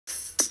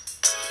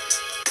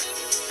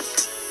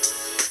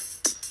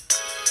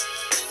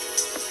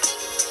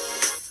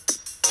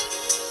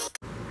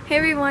Hey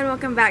everyone,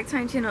 welcome back to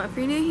my channel. If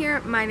you're new here,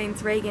 my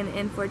name's Reagan,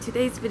 and for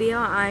today's video,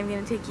 I'm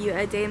going to take you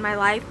a day in my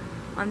life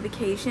on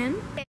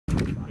vacation.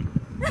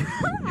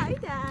 Hi,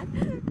 Dad.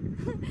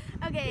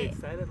 Okay.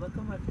 Excited? Look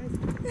on my face.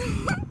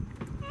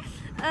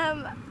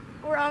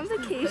 We're on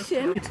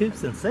vacation. YouTube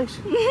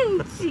sensation.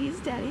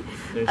 Jeez, Daddy.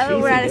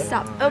 We're at a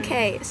stop.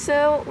 Okay,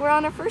 so we're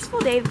on our first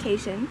full day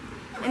vacation,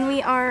 and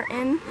we are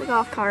in the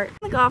golf cart.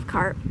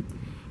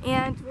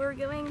 And we're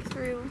going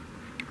through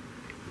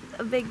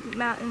a big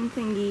mountain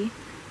thingy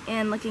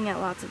and looking at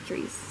lots of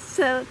trees.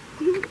 So,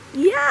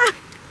 yeah!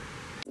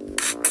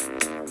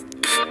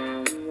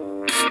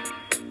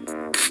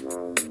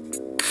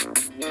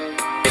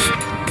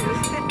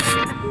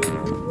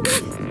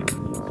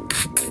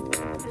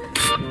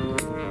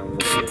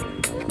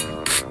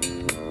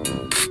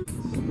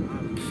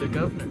 The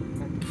governor,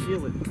 I can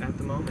feel it at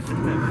the moment. I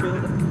feel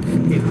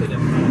it.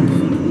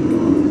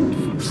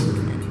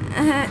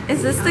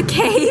 Is this the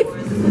cave?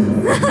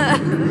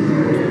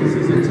 This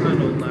is a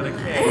tunnel, not a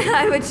cave.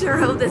 I would sure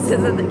hope this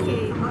isn't the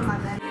cave.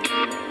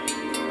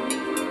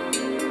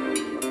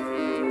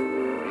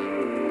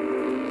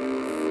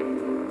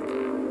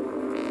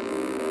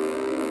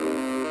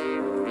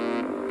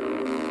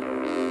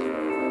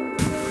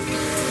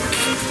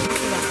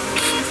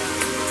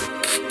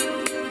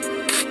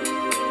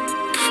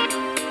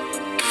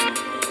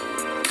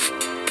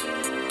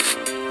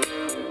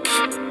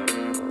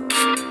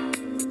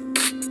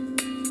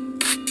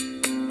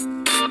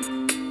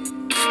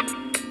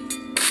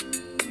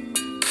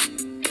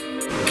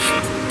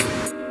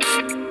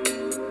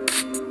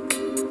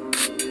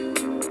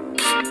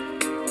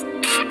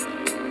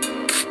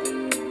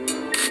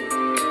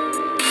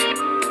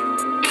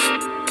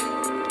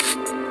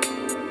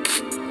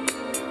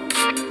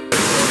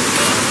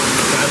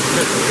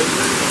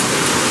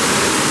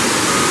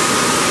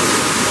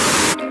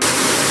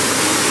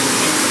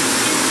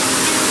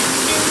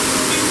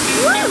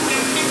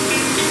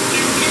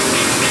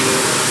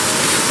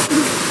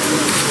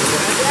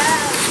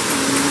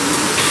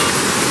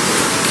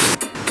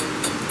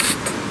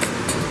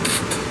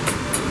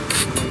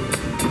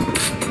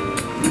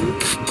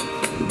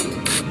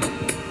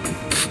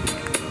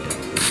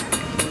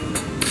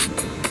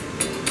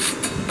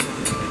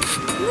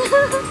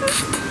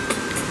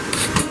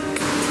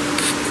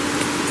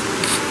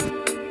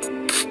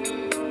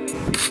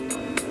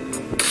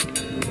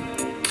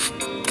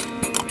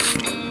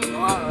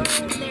 Whoa,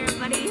 there,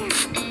 buddy.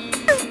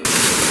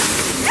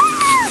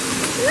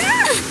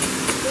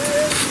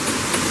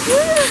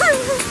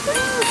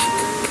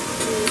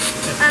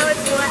 I was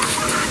what?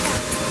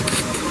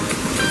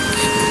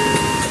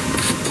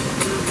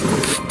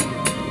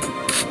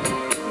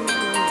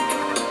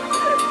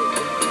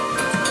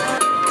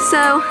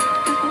 So,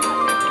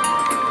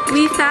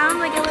 we found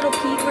like a little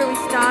peak where we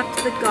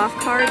stopped the golf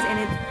carts, and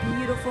it's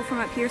beautiful from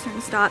up here, so we're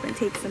gonna stop and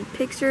take some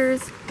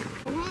pictures.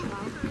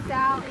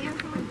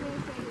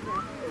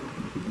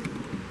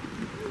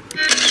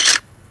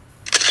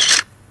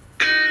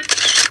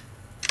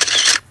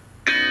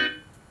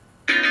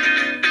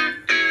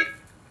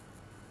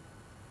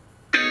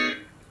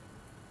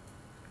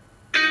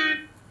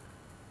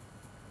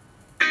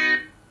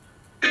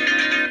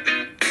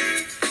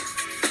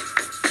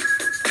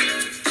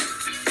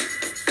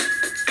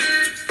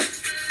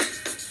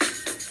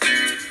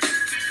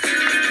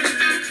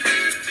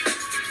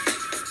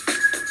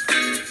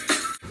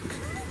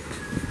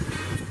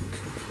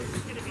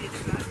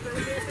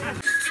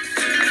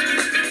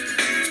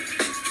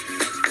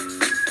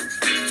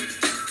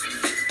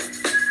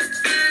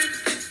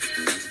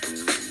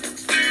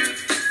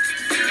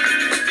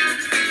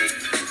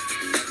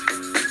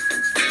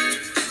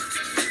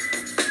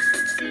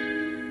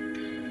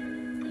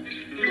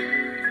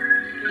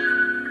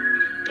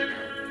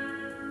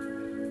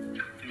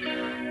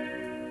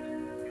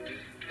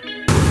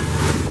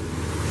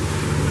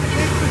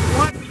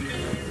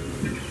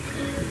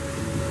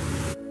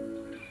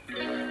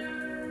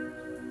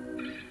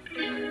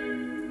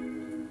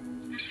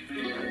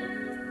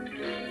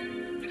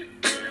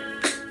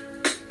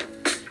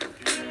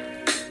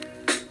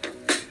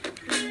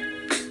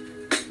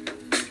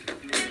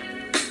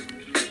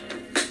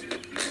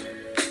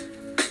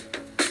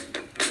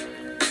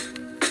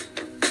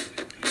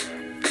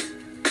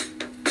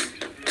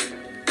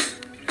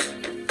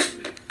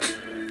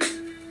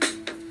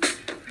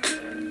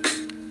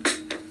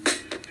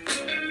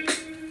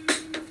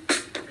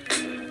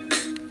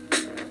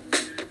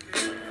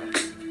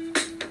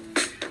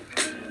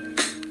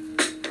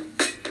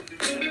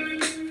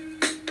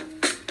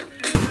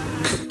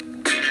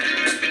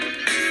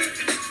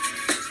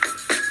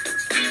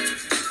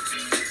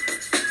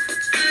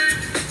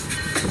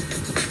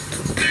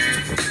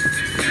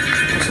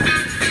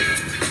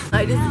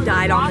 I just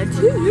died on the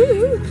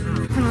tube.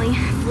 Definitely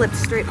flipped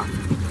straight off.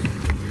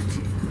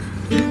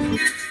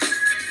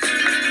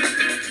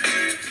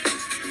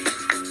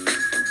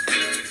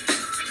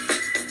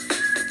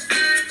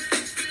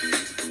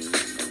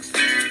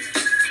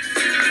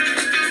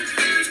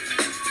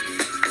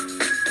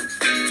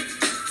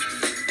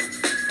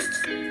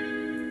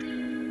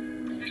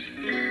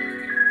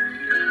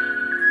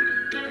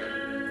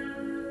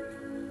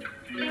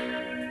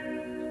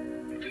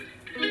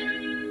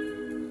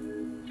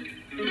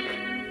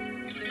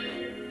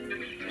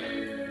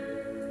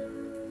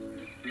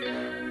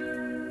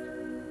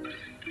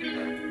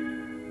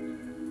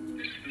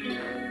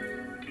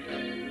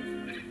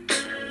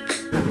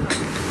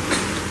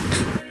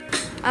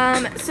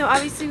 So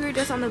obviously we were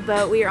just on the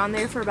boat. We were on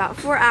there for about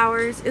 4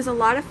 hours. It was a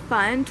lot of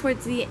fun.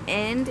 Towards the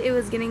end, it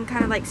was getting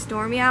kind of like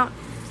stormy out,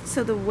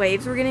 so the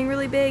waves were getting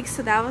really big,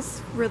 so that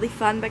was really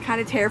fun but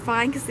kind of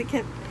terrifying because they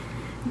kept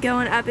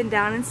going up and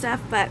down and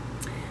stuff, but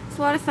it's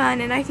a lot of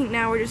fun, and I think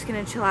now we're just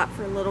gonna chill out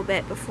for a little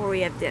bit before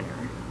we have dinner.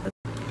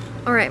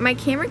 Alright, my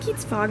camera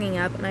keeps fogging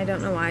up and I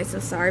don't know why, so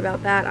sorry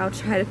about that. I'll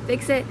try to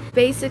fix it.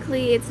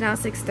 Basically, it's now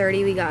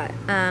 6:30. We got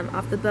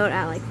off the boat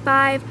at like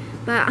 5,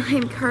 but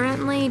I'm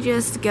currently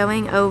just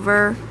going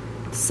over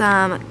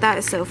some, that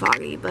is so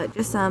foggy, but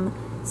just some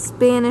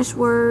Spanish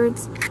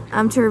words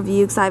to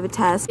review because I have a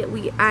test.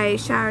 I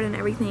showered and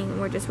everything and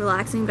we're just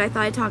relaxing, but I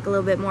thought I'd talk a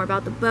little bit more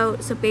about the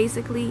boat. So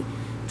basically,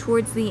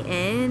 towards the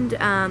end,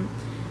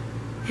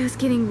 it was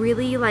getting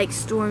really like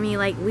stormy.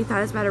 Like we thought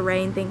it was about to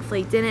rain,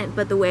 thankfully it didn't,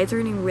 but the waves were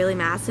getting really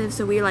massive,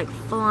 so we were like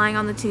flying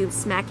on the tube,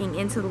 smacking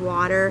into the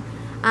water.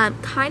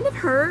 Kind of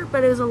hurt,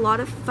 but it was a lot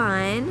of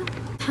fun.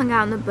 Hung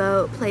out on the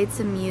boat, played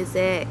some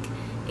music,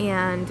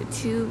 and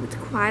tubed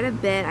quite a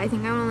bit. I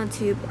think I went on the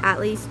tube at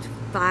least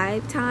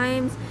 5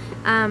 times.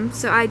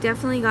 So I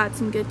definitely got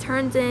some good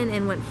turns in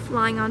and went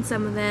flying on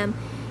some of them,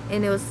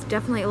 and it was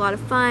definitely a lot of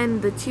fun.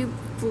 The tube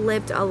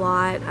flipped a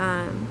lot.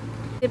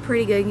 Did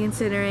pretty good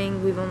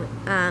considering we've only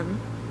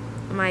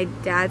my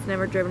dad's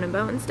never driven a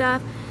boat and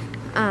stuff,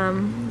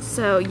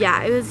 so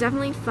yeah, it was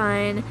definitely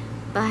fun,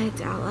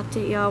 but I'll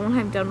update y'all when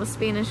I'm done with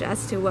Spanish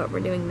as to what we're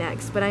doing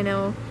next. But I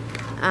know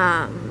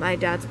my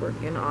dad's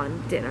working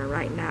on dinner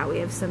right now. We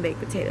have some baked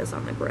potatoes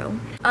on the grill.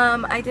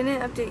 I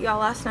didn't update y'all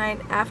last night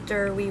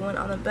after we went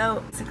on the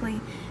boat. Basically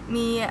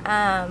me,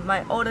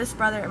 my oldest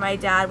brother and my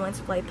dad went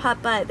to play putt,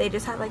 but they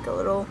just had like a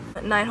little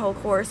 9-hole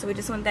course, so we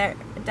just went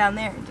down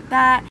there and did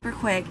that for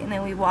quick, and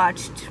then we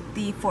watched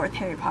the 4th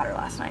Harry Potter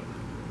last night.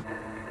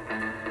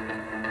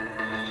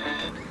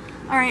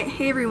 Alright,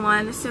 hey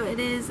everyone, so it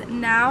is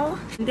now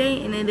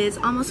Monday and it is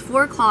almost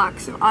 4 o'clock,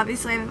 so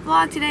obviously I haven't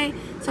vlogged today,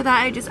 so I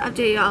thought I'd just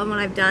update y'all on what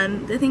I've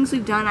done. The things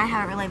we've done I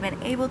haven't really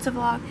been able to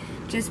vlog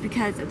just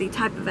because of the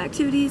type of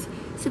activities.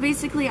 So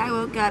basically I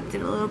woke up,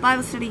 did a little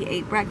Bible study,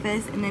 ate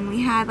breakfast, and then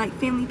we had like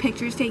family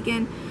pictures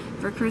taken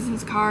for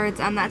Christmas cards.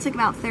 That took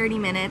about 30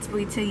 minutes, but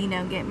we to, you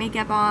know, get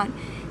makeup on,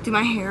 do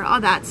my hair, all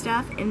that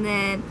stuff, and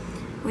then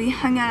we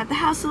hung out at the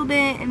house a little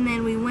bit, and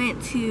then we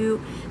went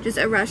to just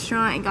a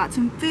restaurant and got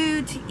some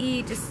food to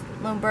eat, just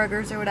little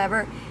burgers or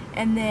whatever,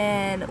 and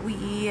then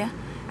we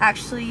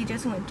actually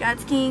just went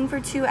jet skiing for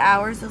 2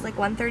 hours. It was like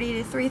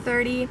 1:30 to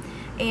 3:30,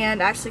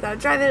 and I actually got to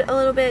drive it a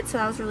little bit, so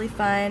that was really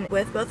fun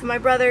with both of my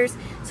brothers.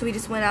 So we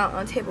just went out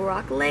on Table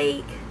Rock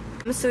Lake,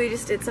 so we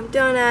just did some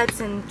donuts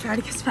and tried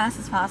to get as fast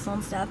as possible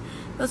and stuff.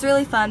 It was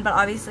really fun, but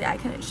obviously I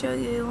couldn't show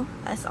you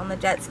us on the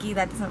jet ski.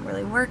 That doesn't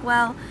really work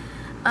well.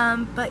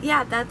 But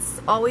yeah,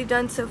 that's all we've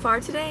done so far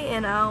today,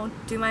 and I'll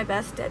do my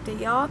best to update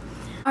y'all.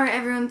 Alright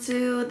everyone,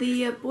 so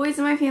the boys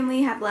in my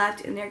family have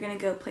left and they're going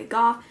to go play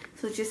golf,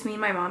 so it's just me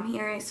and my mom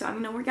here, so I'm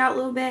going to work out a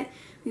little bit.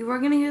 We were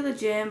going to go to the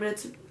gym, but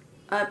it's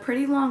a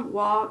pretty long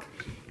walk,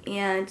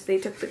 and they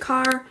took the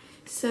car,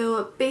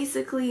 so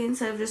basically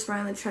instead of just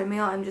running the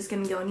treadmill, I'm just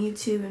going to go on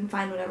YouTube and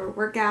find whatever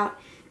workout,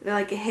 either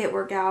like a HIIT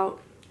workout,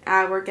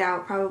 ab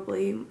workout,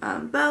 probably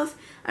both.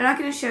 I'm not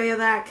going to show you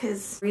that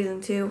because reason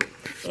 2,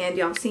 and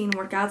y'all seen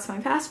workouts in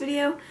my past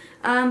video,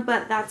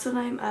 but that's what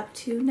I'm up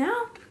to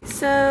now.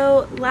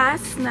 So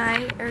last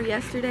night or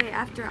yesterday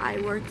after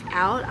I worked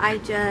out, I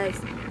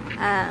just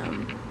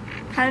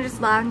kind of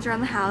just lounged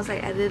around the house. I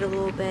edited a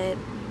little bit,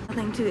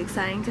 nothing too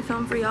exciting to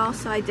film for y'all,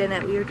 so I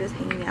didn't. We were just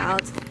hanging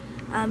out.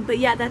 But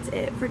yeah, that's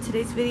it for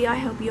today's video. I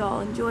hope you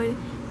all enjoyed,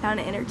 found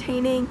it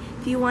entertaining.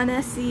 If you want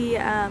to see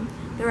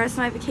the rest of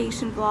my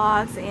vacation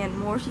vlogs and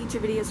more future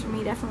videos from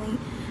me, definitely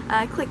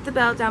click the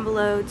bell down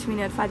below to be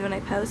notified when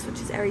I post,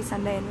 which is every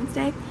Sunday and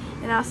Wednesday.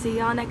 And I'll see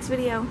y'all next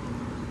video.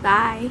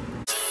 Bye!